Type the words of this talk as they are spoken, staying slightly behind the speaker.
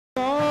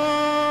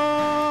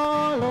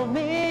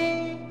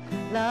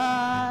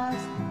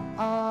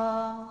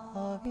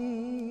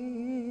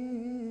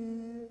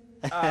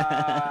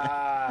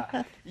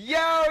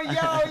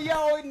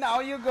Yo, now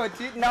you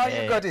got it. Now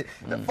you got it.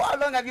 For how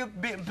long have you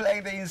been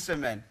playing the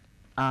instrument?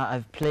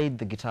 I've played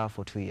the guitar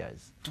for 2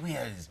 years. 2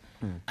 years.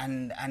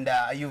 And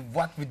you've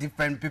worked with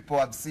different people.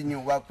 I've seen you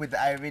work with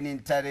Irene in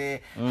Tare.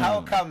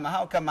 How come?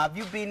 Have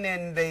you been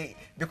in the...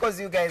 Because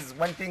you guys,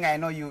 one thing I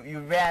know,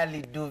 you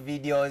rarely do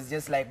videos,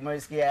 just like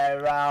Mersky,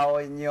 Rao,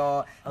 and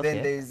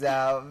then there's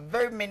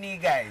very many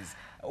guys.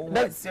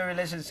 What's your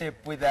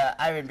relationship with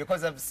Irene?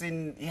 Because I've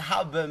seen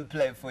Harbin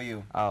play for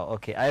you. Oh,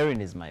 okay. Irene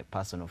is my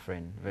personal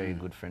friend, very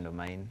good friend of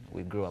mine.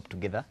 We grew up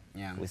together.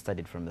 Yeah. We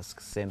studied from the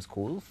same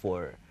school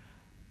for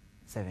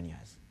 7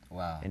 years.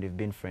 Wow. And we've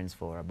been friends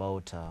for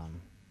about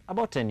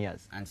 10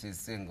 years. And she's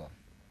single.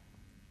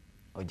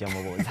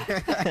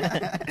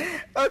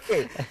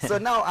 Okay, so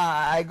now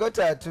I got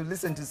to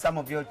listen to some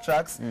of your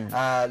tracks.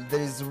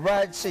 There is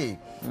Rachi.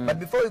 But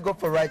before we go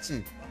for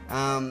Rachi,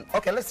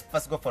 okay, let's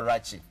first go for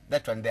Rachi,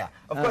 that one there.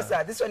 Of course,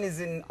 this one is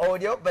in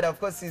audio, but of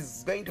course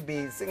he's going to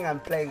be singing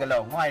and playing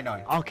along. Why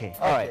not? Okay,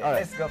 all right.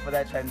 Let's go for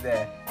that one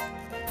there.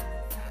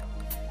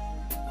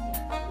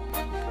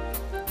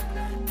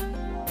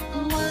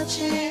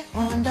 Wachi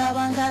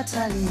ondabanga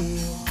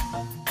taliyo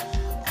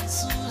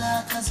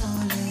Sula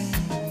kazole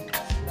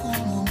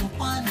Kumungu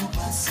kwanu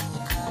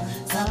pasuka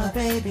Zaba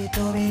baby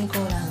tobi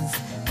nkolanzi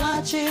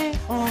Wachi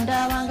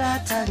ondabanga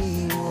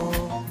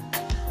taliyo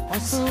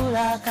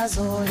Osula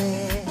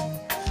kazole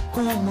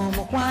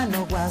Kumungu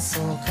kwanu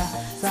pasuka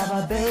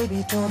Zaba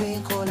baby tobi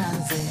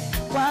nkolanzi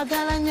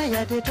Wagalanya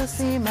yate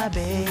tosima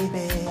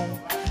baby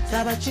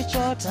Zaba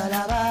chichota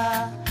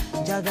laba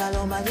Njagala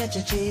omanye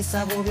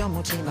chichisa bubyo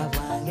mutima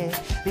gwange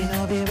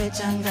bino bibe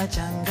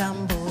changa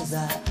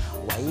mbuza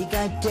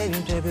wayigadde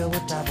ebintu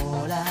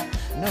ebyobutabola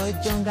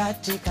n'ojjo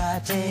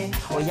ngatikate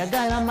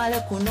oyagala male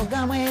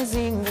kunoga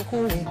mwezi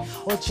ngukule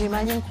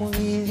okimanye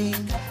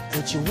nkumiringa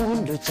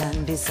ekiwundu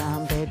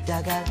kyandisambe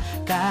eddagala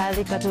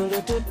kaali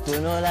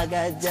katulututunula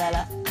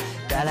gajjala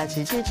ddala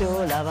kiki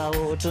kyolaba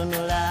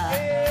wotunula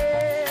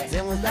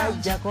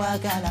Zemuzajja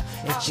kwagala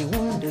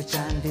ekiwundu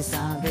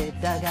kyandisambe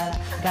eddagala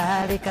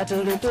kaali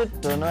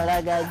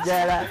katulututunula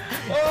gajjala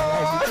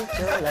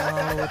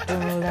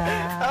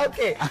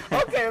Okay,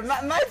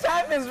 my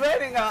time is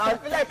running out. I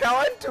feel like I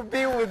want to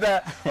be with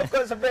of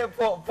course,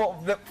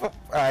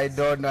 I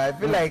don't know. I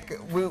feel like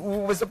we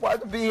were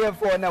supposed to be here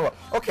for an hour.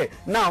 Okay,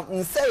 now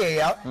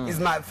Nseya is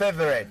my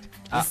favorite.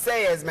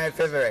 Nseya is my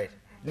favorite.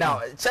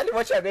 Now, Charlie,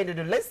 what you're going to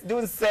do? Let's do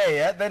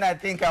Nseya. Then I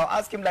think I'll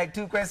ask him like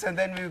 2 questions.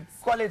 Then we'll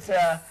call it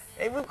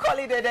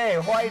a day.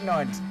 Why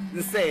not?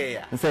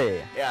 Nseya.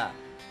 Nseya. Yeah.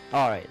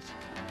 All right.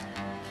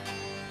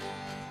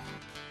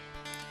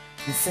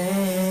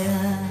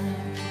 Nseya,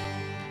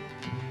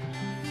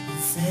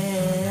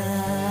 Nseya,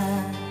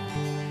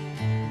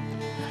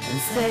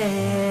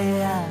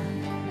 Nseya,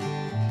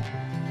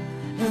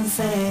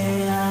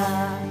 Nseya.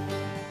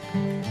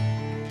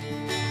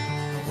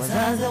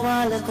 Wazazi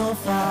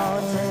walikufa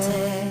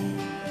wote,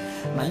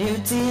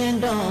 manuti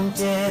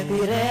ndomte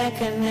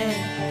pirekene,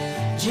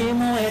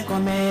 jimu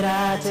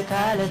ekomera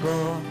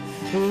tekalego,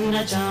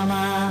 ina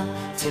chama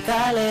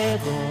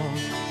tekalego.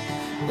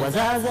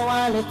 Wazazi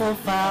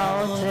walikufa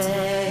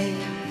wote,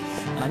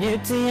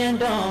 manuti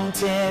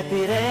ndomte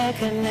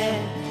pirekene,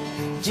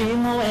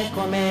 jimu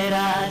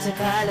ekomera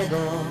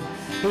tekalego,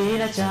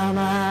 ina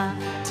chama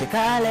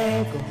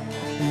tekalego.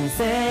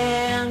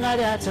 Nseya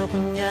ngalya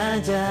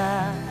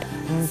tokunyaja.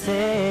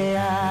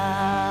 Nseya,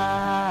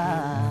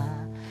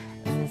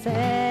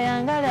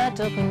 Nseya ngalya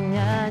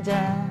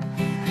tokunyaja,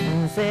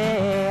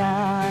 Nseya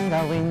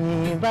nga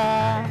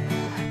wenyiba,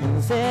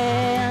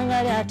 Nseya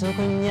ngalya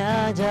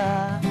tokunyaja,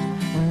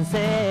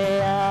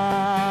 Nseya,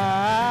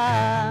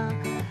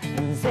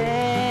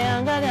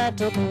 Nseya ngalya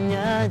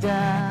tokunyaja,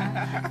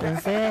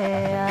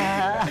 Nseya.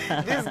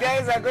 These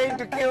guys are going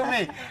to kill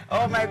me.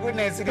 Oh my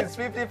goodness, it is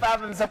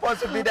 55. I'm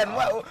supposed to be done.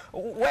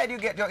 Where do you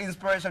get your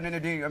inspiration when you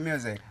do your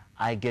music?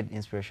 I get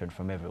inspiration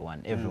from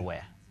everyone,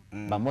 everywhere,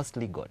 but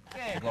mostly God.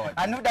 Yeah, God.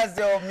 And who does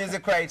your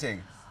music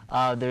writing?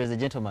 There is a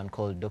gentleman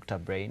called Dr.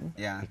 Brain.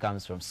 Yeah. He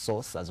comes from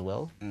Source as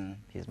well.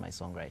 He's my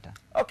songwriter.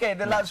 Okay,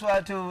 the last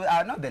one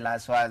not the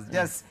last one,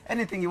 just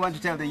anything you want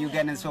to tell the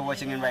Ugandans who are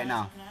watching in right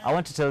now. I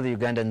want to tell the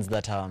Ugandans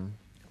that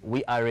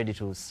we are ready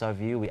to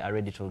serve you. We are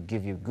ready to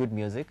give you good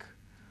music.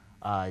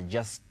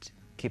 Just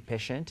keep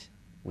patient.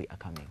 We are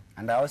coming.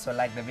 And I also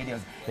like the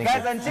videos.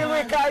 Guys, until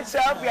we catch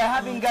up, we are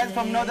having guys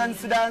from Northern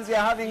Sudan, we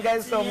are having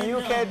guys from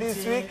UK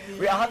this week.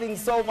 We are having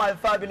so much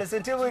fabulous.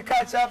 Until we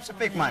catch up,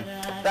 Shafik man,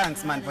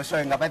 thanks man for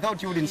showing up. I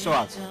thought you wouldn't show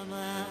up.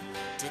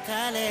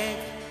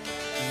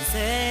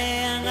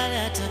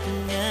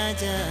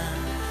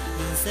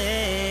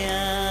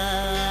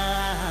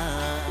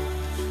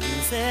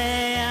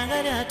 Nseya